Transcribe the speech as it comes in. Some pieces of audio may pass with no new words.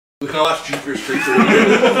We can watch Jeepers Creepers.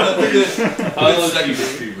 I love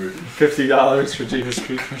Jeepers Creepers. $50 for Jeepers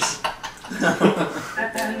Creepers.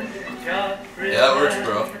 Yeah, that works,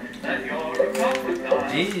 bro.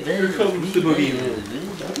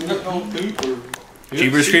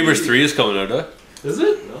 Jeepers Creepers 3 is coming out, huh? Is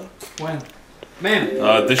it? No. When? Man.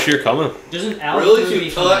 This year coming. There's an Alf Really?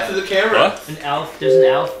 movie Tell that to the camera. What? There's an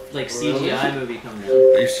Alf, like, CGI movie coming out.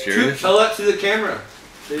 Are you serious? Tell that to the camera.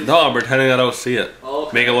 No, I'm pretending I don't see it. Oh,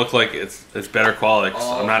 okay. Make it look like it's better quality.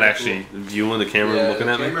 Oh, I'm not actually viewing the camera and looking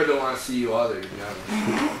at me. The camera don't want to see you either.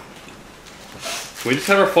 Can we just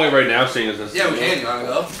have our fight right now, seeing as this? Yeah, we can. You wanna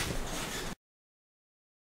go?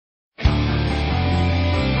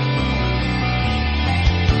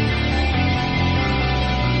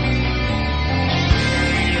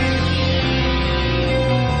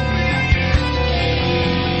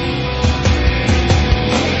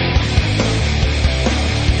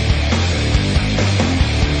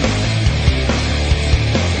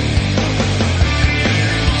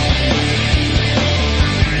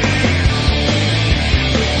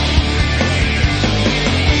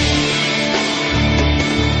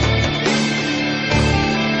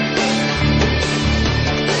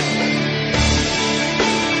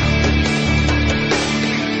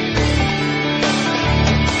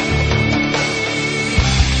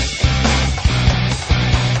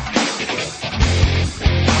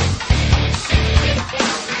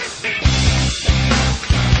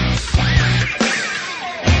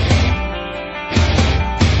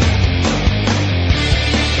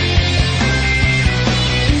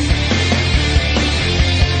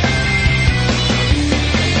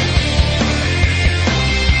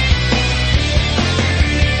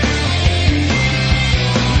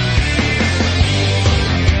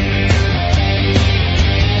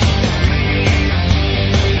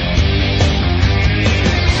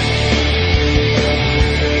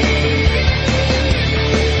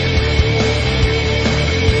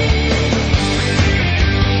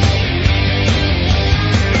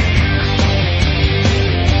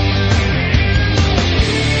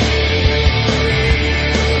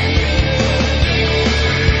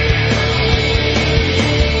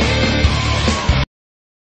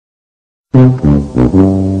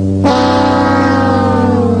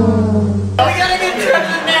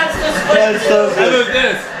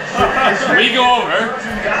 We go over,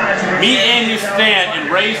 me and you stand in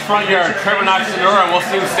Ray's front yard, Trevor knocks the door, and we'll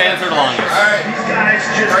see who stands there the longest. Alright.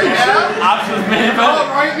 Right now? Option the main event. Oh,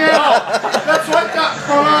 right now! That's what got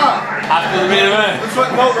come on! Option the main event. That's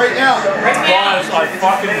what, no, right now! Right now! I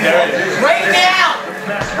fucking dare you. Right now!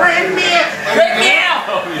 Right now! Right now!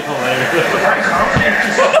 That would be hilarious.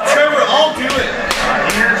 Trevor, I'll do it!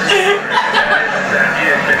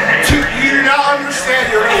 You do not understand,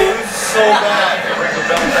 you're gonna lose so bad.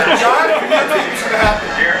 John, you know what's gonna happen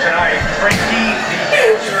here tonight.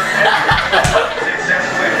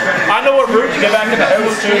 I know what route to get back in the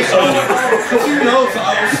house too, so. Because you know if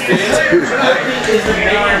I was standing.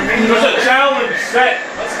 There's a challenge set.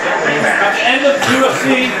 At the end of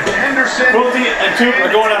UFC, Quilty and Toope are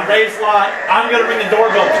going on Ray's lot. I'm going to ring the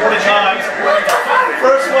doorbell 20 times.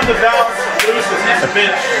 First one to bounce loses, he's a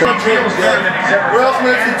bitch. Where else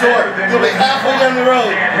makes the door? You'll be halfway down the road.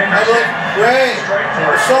 I'll be like, Ray,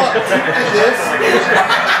 what's up? Toope did this.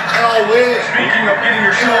 And I'll win. Speaking of getting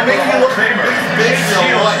your I'll make you look like a big bitch.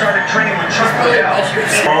 started training with Chuck Liddell. Do you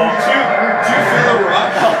feel the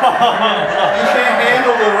rush? You can't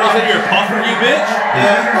handle the rush. Is that your puffer, you bitch?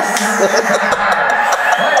 Yeah.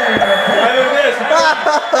 I know this.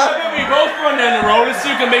 How about we both run down the road and see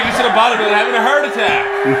who can make it to the bottom without having a heart attack?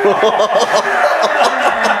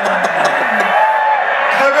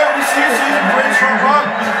 How about we see you bridge from run?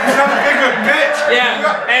 He's not a bigger bitch.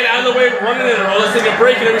 Yeah, and on the way running in the road, let's take a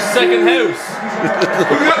break in every second house.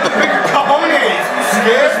 You got the bigger cojones. You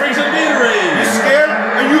scared? Bring some Gatorade. You scared?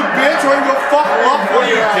 Are you a bitch or you go fuck off? What are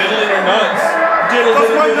you, diddling your nuts?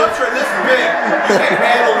 Because my nuts are this big. You can't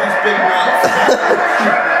handle these big nuts.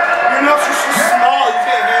 Your nuts are so small, you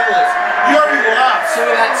can't handle this. You already lost. So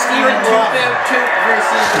we got Steven Toope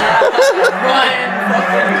versus Ryan.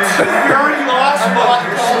 You already lost, but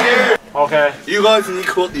you're scared. Okay. You guys need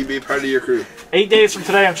Quilty to be part of your crew. 8 days from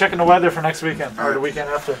today, I'm checking the weather for next weekend, or the weekend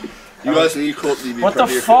after. You guys need Quilty to be What part the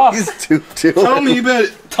of your crew. fuck? He's too. Tell me about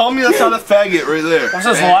it. Tell me that's not a faggot right there. What's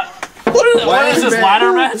this, what is this,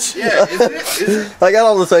 ladder match? Yeah, is it? I got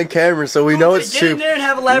all this on camera, so we know it's Get in Toope. there and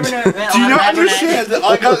have a ladder match. Do you not understand that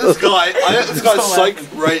I got this guy psyched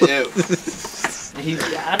right out. He's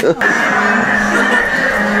got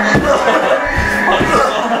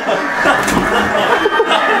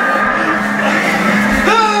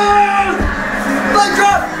Blood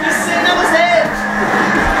drop! He's sitting on his head!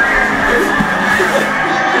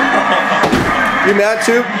 You mad,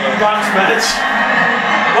 Toope? Box match.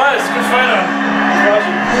 What? It's good fight on.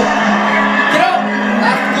 Get out!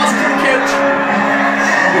 Lost to the couch.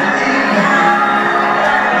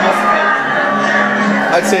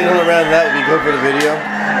 I'd say another round of that would be good for the video.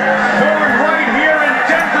 Born right here in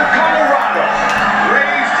Denver, Colorado.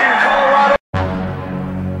 Raised in Colorado.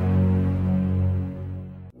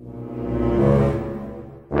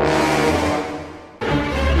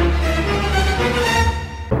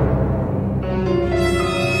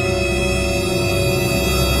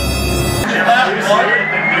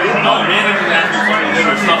 No, managing that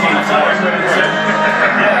or stuff on the floor.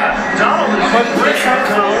 Donald is just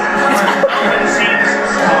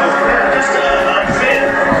a bit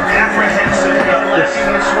apprehensive about letting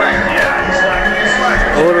him swagger. Yeah, he's lacking his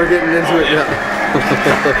swagger. Oh, we're getting into it now.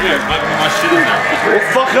 Yeah, my shit in there. Well,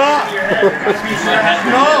 fuck off!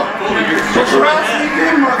 No! Just rest me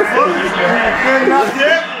in, motherfucker! You're not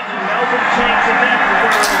there?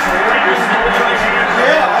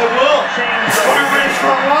 Yeah, I will! Fire race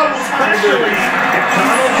front levels, actually!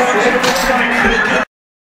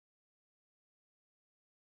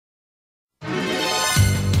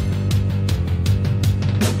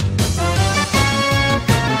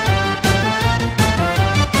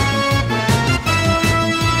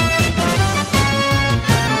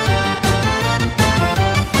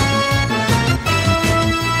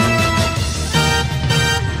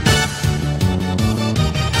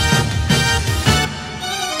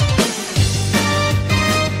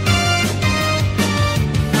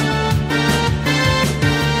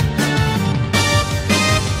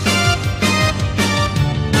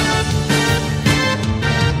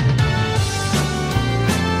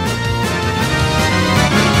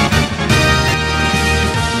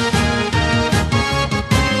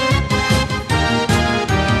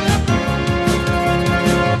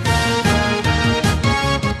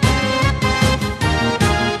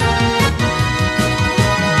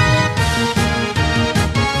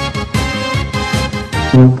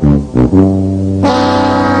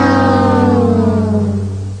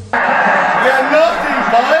 Yeah, nothing,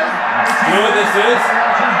 bud! You know what this is?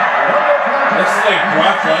 This is like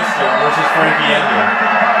Brock Lesnar versus Frankie Edgar.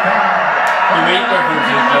 The weight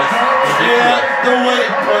difference is just ridiculous. Yeah, the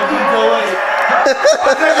weight, buddy, the weight.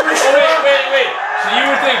 Oh, wait. So you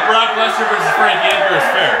would think Brock Lesnar versus Frankie Edgar is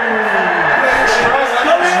fair?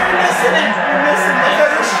 No, you're missing it. You're missing it.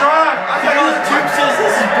 Because you're strong. I You know, Toope says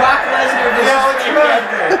this is Brock Lesnar versus Frankie Edgar.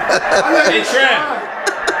 Hey, Trent.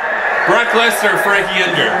 Brock Lesnar, Frankie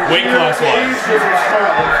Edgar, weight class wise.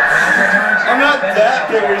 I'm not that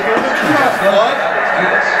big. Come on, bud.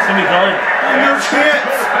 Semi guard. No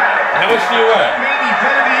chance. How much do you weigh?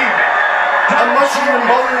 How much of your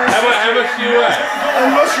mother and How much do you weigh? How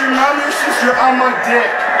much your mom and sister on my dick?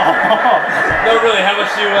 No, really, how much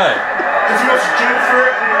do you weigh? As much Jennifer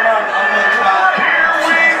and your mom on my top. Here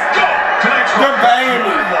we go. They're banging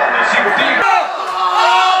me.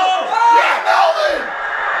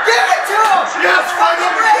 Yes, fuck him,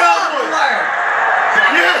 Cowboy!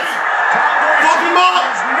 Yes! Fuck him up!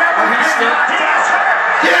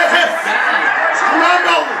 Yes! Come on,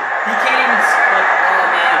 Melvin! He can't even, like, oh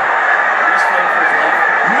man. He's fighting for his life.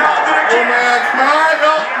 Oh man, come on,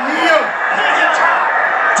 help me up!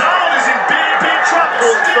 Donald is in big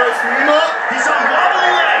trouble. Trust me up! He's on wobbly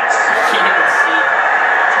legs. Can't even see.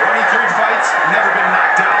 23 fights, never been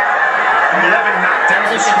knocked out. 11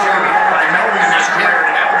 knockdowns by Melvin Guillard.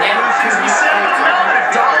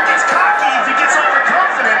 Donald gets cocky if he gets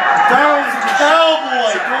overconfident. Donald's a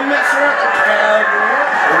cowboy! Don't mess around with the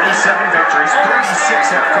cowboy! 47 victories,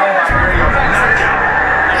 36 have come by way of knockout.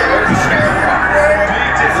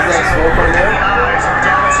 Big difference in the eyes of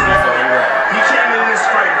Donald Cerrone. He came in this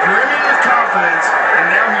fight brimming with confidence, and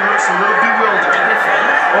now he looks a little bewildered.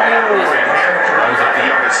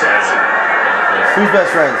 Who's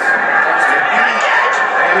best friends?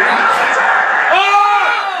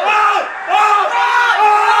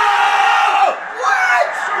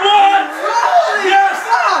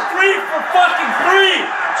 Fucking three!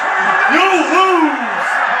 You lose!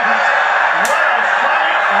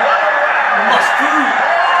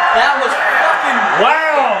 That was fucking.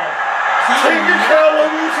 Wow! Take your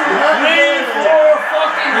calories and have Three, four,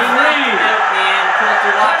 fucking three! Man,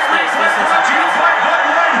 Quilty, watch this. This is a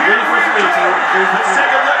Let's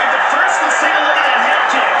take a look at the first. Let's take a look at that head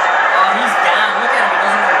kick. Oh, he's down. Look at him. He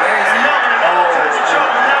doesn't know where he's at. Turns the choke,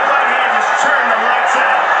 and that right hand just turned the lights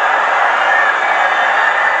out.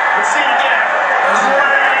 Let's see it again.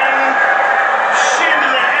 Swing. Shin to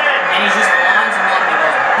the head. And he just lines him up and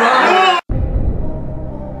goes, boom.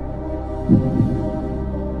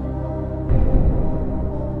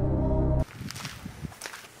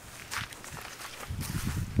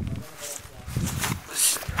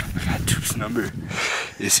 remember.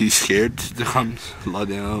 Is he scared to come lie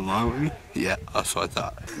down on the line with me? Yeah, that's what I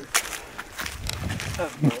thought.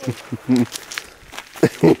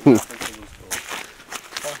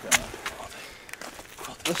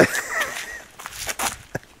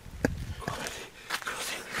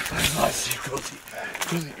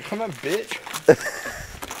 Come on, bitch.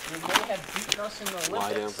 You may have beaten us in the Olympics.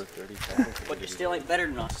 Lie down for 30 seconds. But you still ain't better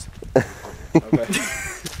than us. Okay.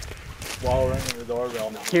 While ringing the doorbell.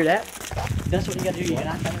 Hear that? That's what you gotta do. You're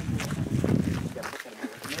not better than us.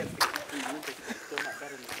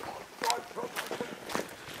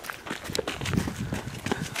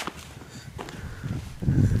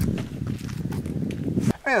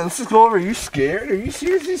 Man, let's just go over. Are you scared? Are you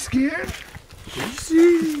seriously scared?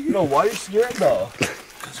 No, why are you scared though?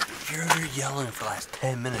 You're yelling for the last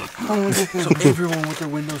 10 minutes. So everyone with their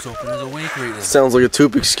windows open is awake right now. Sounds like a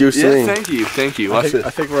Toope excuse to me. Thank you, thank you. Watch it. I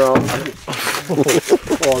think we're all.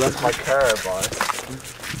 Oh, that's my car, boy.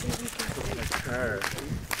 My car.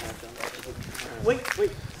 Wait,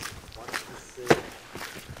 wait.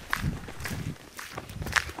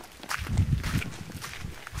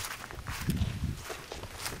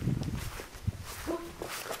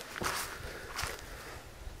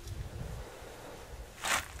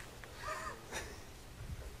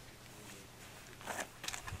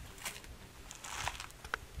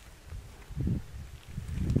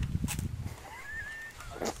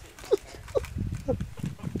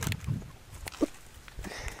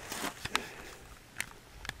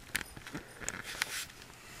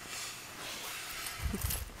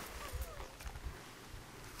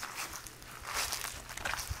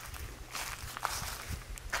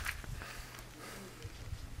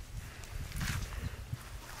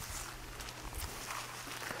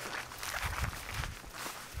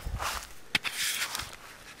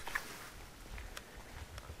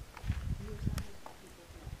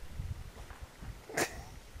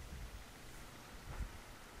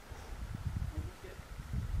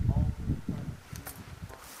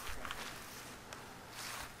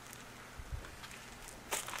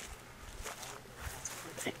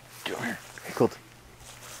 Quilty.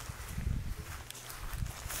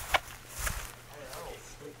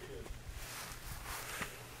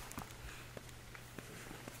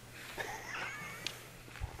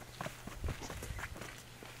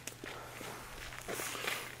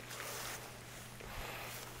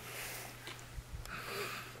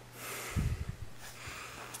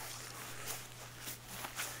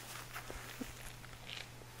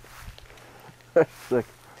 Sick.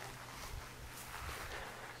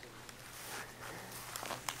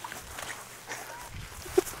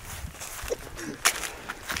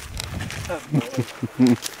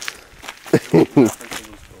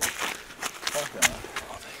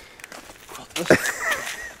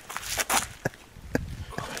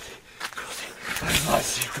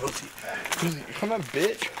 Come on,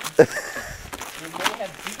 bitch. You may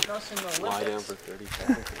have beaten us in the Olympics. Lie down for 30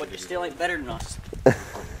 seconds. But you still ain't better than us.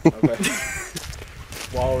 Okay.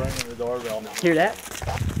 While ringing the doorbell. Hear that?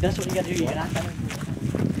 That's what you gotta do. You're not better than us.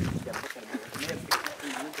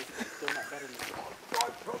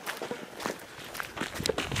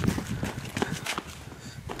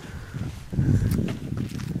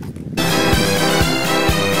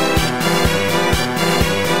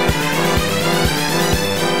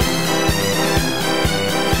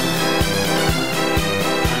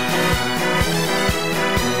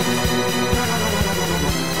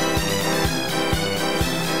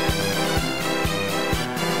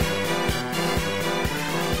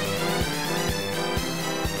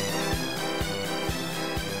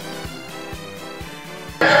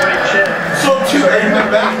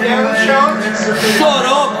 Back down the challenge? Shut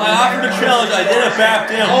up! I offered a challenge, I did it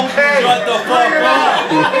back down. Okay. Shut the fuck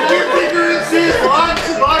up! If you think you're gonna see his live,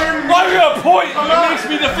 Why are you a point? It makes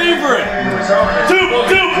me the favorite!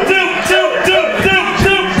 Toope!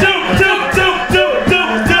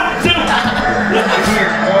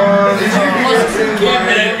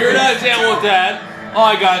 And if you're not down with that,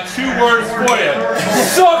 I got 2 words for you.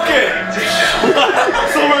 Suck it!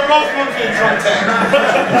 so we're both going to get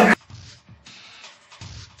drunk.